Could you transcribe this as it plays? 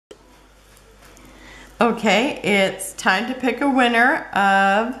Okay, it's time to pick a winner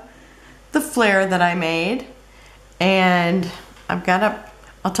of the Flair that I made. And I'll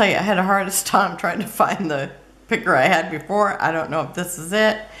tell you, I had the hardest time trying to find the picker I had before. I don't know if this is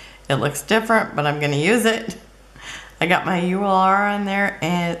it. It looks different, but I'm gonna use it. I got my ULR on there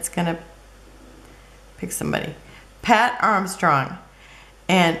and it's gonna pick somebody. Pat Armstrong.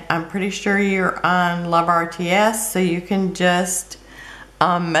 And I'm pretty sure you're on Love RTS, so you can just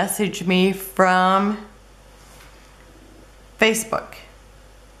message me from Facebook.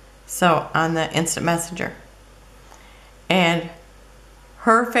 So on the instant messenger. And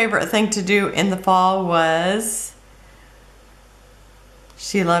her favorite thing to do in the fall was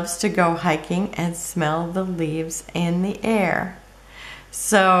she loves to go hiking and smell the leaves in the air.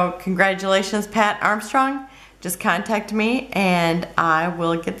 So congratulations, Pat Armstrong. Just contact me and I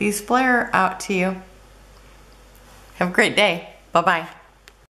will get these Flair out to you. Have a great day. Bye-bye.